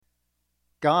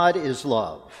God is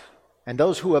love, and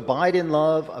those who abide in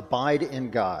love abide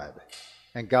in God,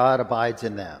 and God abides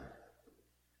in them.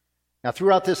 Now,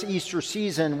 throughout this Easter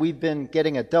season, we've been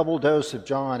getting a double dose of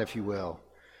John, if you will,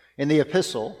 in the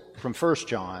epistle from 1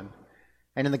 John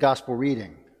and in the gospel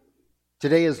reading.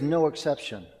 Today is no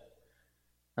exception.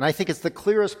 And I think it's the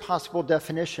clearest possible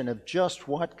definition of just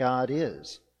what God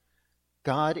is.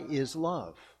 God is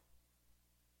love.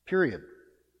 Period.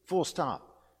 Full stop.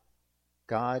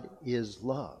 God is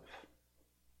love.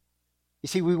 You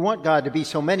see, we want God to be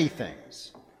so many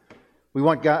things. We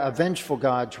want God, a vengeful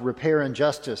God to repair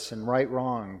injustice and right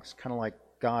wrongs, kind of like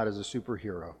God as a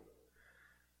superhero.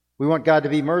 We want God to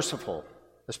be merciful,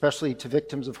 especially to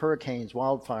victims of hurricanes,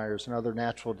 wildfires, and other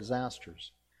natural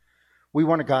disasters. We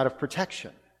want a God of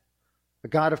protection, a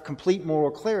God of complete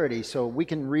moral clarity so we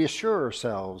can reassure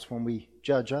ourselves when we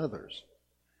judge others.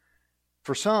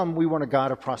 For some, we want a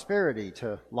God of prosperity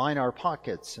to line our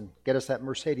pockets and get us that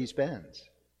Mercedes-Benz.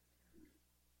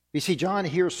 You see, John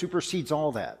here supersedes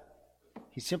all that.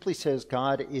 He simply says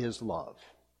God is love.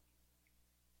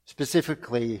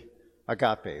 Specifically,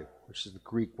 agape, which is the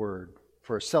Greek word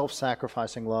for a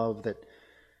self-sacrificing love that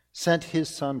sent his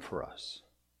Son for us.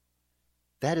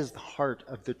 That is the heart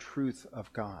of the truth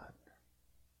of God.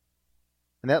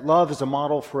 And that love is a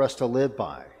model for us to live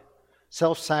by.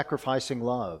 Self-sacrificing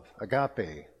love,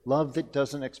 agape, love that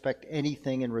doesn't expect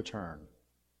anything in return.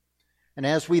 And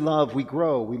as we love, we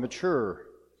grow, we mature.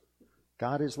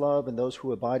 God is love, and those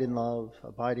who abide in love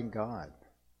abide in God,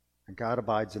 and God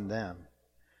abides in them.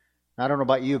 I don't know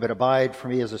about you, but abide for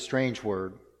me is a strange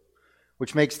word,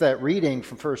 which makes that reading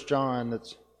from 1 John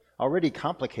that's already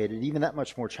complicated even that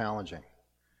much more challenging.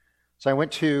 So I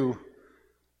went to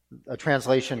a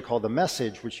translation called The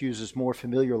Message, which uses more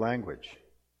familiar language.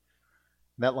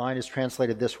 That line is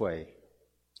translated this way: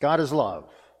 God is love.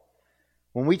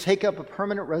 When we take up a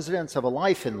permanent residence of a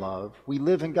life in love, we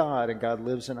live in God and God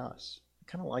lives in us.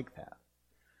 I kind of like that.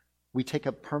 We take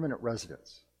up permanent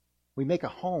residence. We make a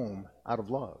home out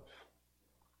of love.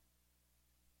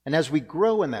 And as we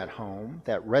grow in that home,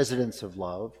 that residence of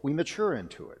love, we mature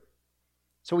into it.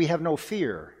 So we have no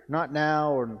fear, not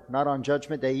now or not on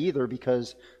Judgment Day either,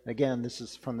 because, again, this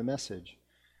is from The Message.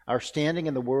 Our standing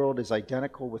in the world is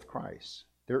identical with Christ.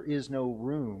 There is no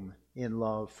room in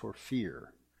love for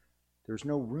fear. There's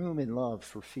no room in love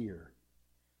for fear.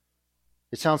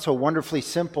 It sounds so wonderfully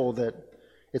simple that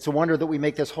it's a wonder that we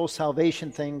make this whole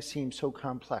salvation thing seem so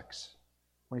complex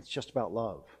when it's just about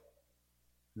love.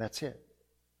 And that's it.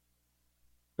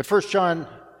 But 1 John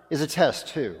is a test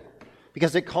too,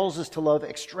 because it calls us to love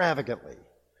extravagantly,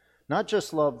 not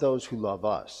just love those who love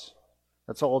us.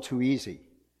 That's all too easy.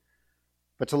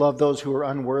 But to love those who are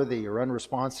unworthy or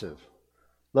unresponsive.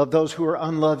 Love those who are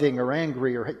unloving or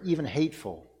angry or even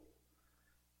hateful.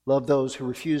 Love those who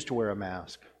refuse to wear a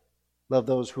mask. Love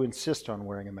those who insist on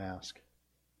wearing a mask.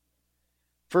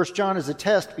 1 John is a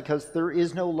test because there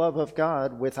is no love of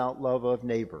God without love of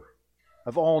neighbor,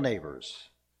 of all neighbors.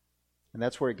 And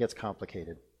that's where it gets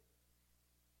complicated.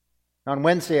 On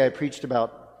Wednesday, I preached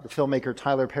about the filmmaker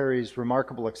Tyler Perry's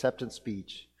remarkable acceptance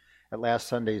speech at last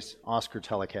Sunday's Oscar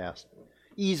telecast.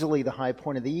 Easily the high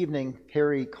point of the evening,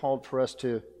 Perry called for us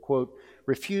to, quote,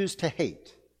 refuse to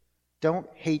hate. Don't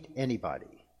hate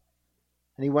anybody.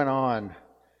 And he went on,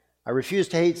 I refuse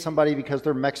to hate somebody because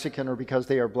they're Mexican or because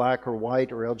they are black or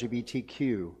white or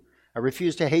LGBTQ. I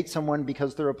refuse to hate someone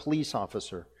because they're a police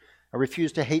officer. I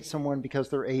refuse to hate someone because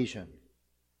they're Asian.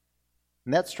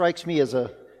 And that strikes me as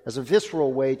a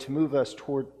visceral way to move us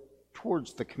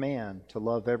towards the command to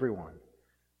love everyone.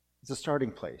 It's a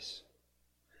starting place.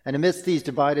 And amidst these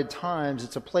divided times,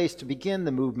 it's a place to begin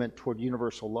the movement toward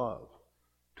universal love,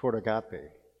 toward agape.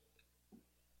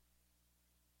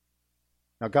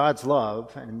 Now, God's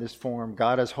love, and in this form,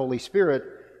 God as Holy Spirit,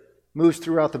 moves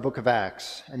throughout the book of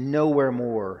Acts, and nowhere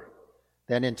more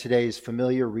than in today's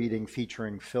familiar reading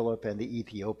featuring Philip and the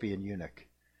Ethiopian eunuch.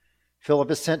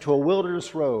 Philip is sent to a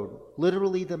wilderness road,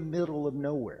 literally the middle of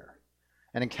nowhere,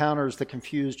 and encounters the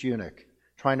confused eunuch,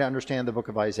 trying to understand the book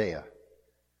of Isaiah.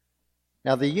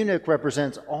 Now, the eunuch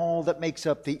represents all that makes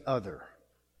up the other.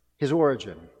 His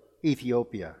origin,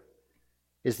 Ethiopia,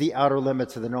 is the outer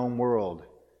limits of the known world,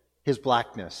 his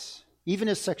blackness, even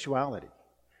his sexuality.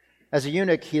 As a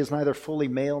eunuch, he is neither fully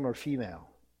male nor female.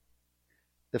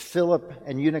 The Philip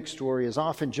and eunuch story is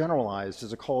often generalized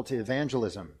as a call to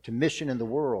evangelism, to mission in the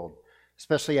world,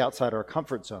 especially outside our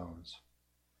comfort zones.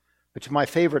 But to my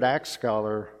favorite Acts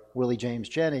scholar, Willie James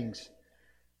Jennings,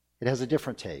 it has a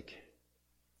different take.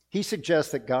 He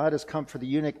suggests that God has come for the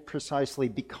eunuch precisely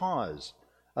because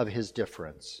of his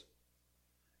difference.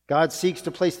 God seeks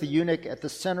to place the eunuch at the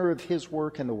center of his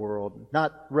work in the world,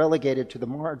 not relegated to the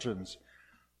margins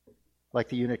like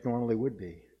the eunuch normally would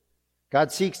be.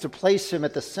 God seeks to place him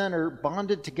at the center,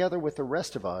 bonded together with the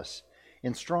rest of us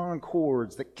in strong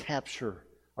cords that capture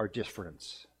our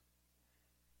difference.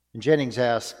 And Jennings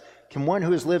asks, can one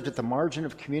who has lived at the margin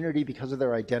of community because of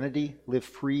their identity live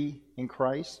free in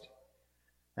Christ?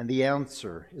 And the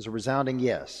answer is a resounding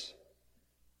yes,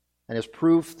 and is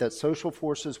proof that social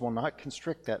forces will not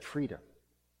constrict that freedom.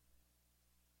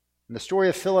 And the story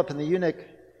of Philip and the eunuch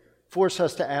force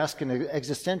us to ask an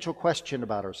existential question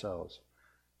about ourselves.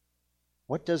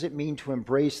 What does it mean to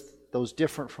embrace those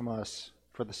different from us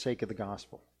for the sake of the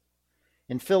gospel?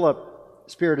 In Philip,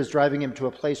 Spirit is driving him to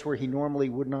a place where he normally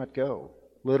would not go,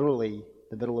 literally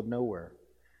the middle of nowhere.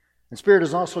 And Spirit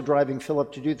is also driving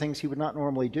Philip to do things he would not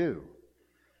normally do.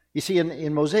 You see,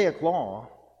 in Mosaic law,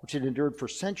 which had endured for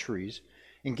centuries,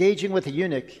 engaging with a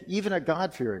eunuch, even a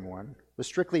God-fearing one, was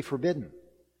strictly forbidden.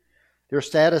 Their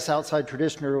status outside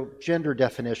traditional gender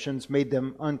definitions made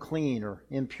them unclean or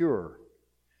impure.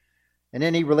 And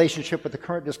any relationship with the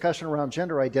current discussion around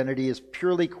gender identity is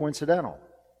purely coincidental.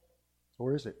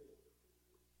 Or is it?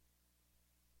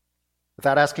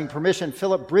 Without asking permission,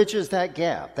 Philip bridges that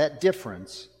gap, that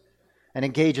difference, and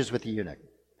engages with the eunuch.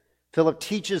 Philip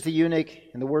teaches the eunuch,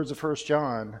 in the words of 1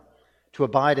 John, to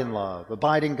abide in love,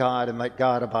 abide in God, and let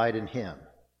God abide in him.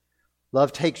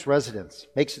 Love takes residence,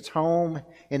 makes its home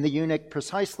in the eunuch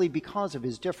precisely because of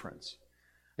his difference,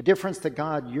 a difference that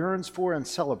God yearns for and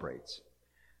celebrates,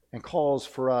 and calls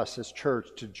for us as church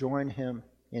to join him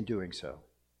in doing so.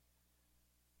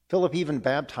 Philip even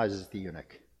baptizes the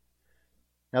eunuch.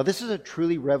 Now, this is a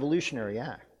truly revolutionary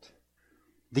act.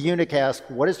 The eunuch asks,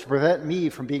 what is to prevent me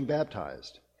from being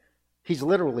baptized? He's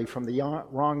literally from the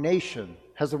wrong nation,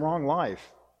 has the wrong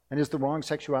life, and is the wrong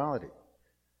sexuality.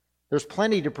 There's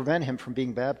plenty to prevent him from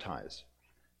being baptized.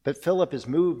 But Philip is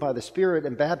moved by the Spirit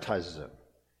and baptizes him.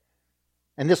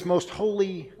 And this most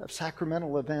holy of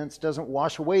sacramental events doesn't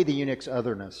wash away the eunuch's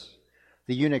otherness,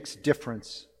 the eunuch's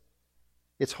difference.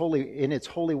 It's holy in its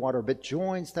holy water, but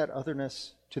joins that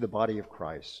otherness to the body of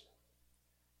Christ.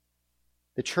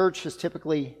 The church has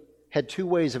typically had two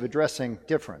ways of addressing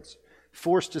difference: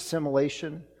 forced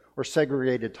assimilation or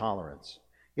segregated tolerance.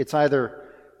 It's either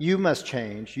you must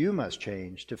change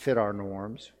to fit our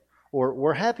norms, or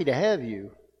we're happy to have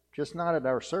you, just not at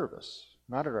our service,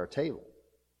 not at our table.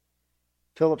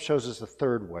 Philip shows us the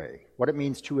third way, what it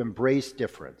means to embrace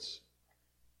difference.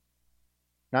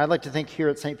 Now, I'd like to think here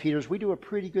at St. Peter's we do a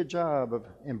pretty good job of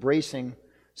embracing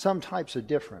some types of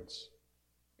difference.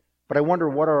 But I wonder,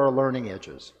 what are our learning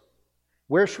edges?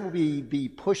 Where should we be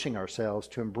pushing ourselves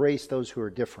to embrace those who are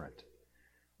different?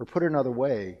 Or put another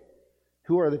way,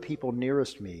 who are the people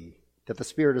nearest me that the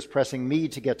Spirit is pressing me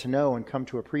to get to know and come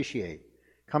to appreciate,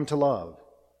 come to love?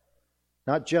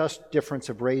 Not just difference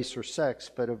of race or sex,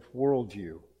 but of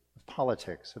worldview, of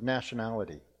politics, of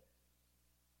nationality.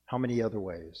 How many other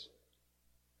ways?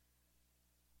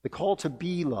 The call to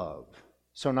be love,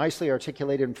 so nicely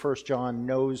articulated in 1 John,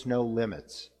 knows no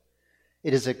limits.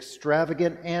 It is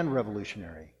extravagant and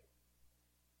revolutionary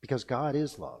because God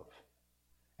is love,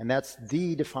 and that's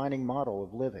the defining model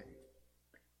of living.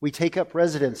 We take up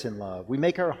residence in love. We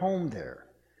make our home there.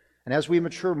 And as we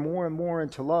mature more and more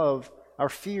into love, our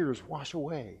fears wash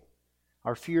away.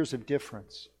 Our fears of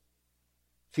difference,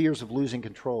 fears of losing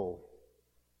control,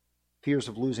 fears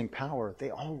of losing power, they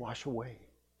all wash away.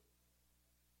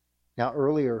 Now,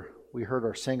 earlier we heard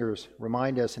our singers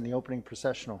remind us in the opening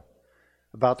processional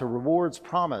about the rewards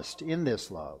promised in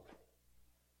this love.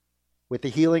 With the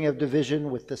healing of division,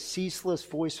 with the ceaseless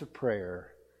voice of prayer,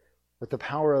 with the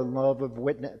power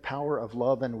of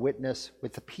love and witness,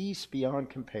 with the peace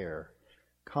beyond compare,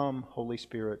 come, Holy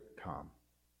Spirit, come.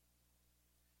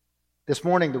 This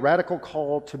morning, the radical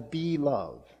call to be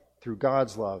love, through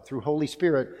God's love, through Holy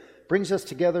Spirit, brings us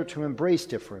together to embrace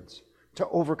difference, to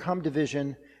overcome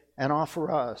division, and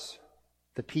offer us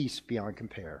the peace beyond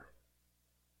compare.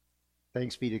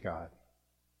 Thanks be to God.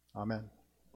 Amen.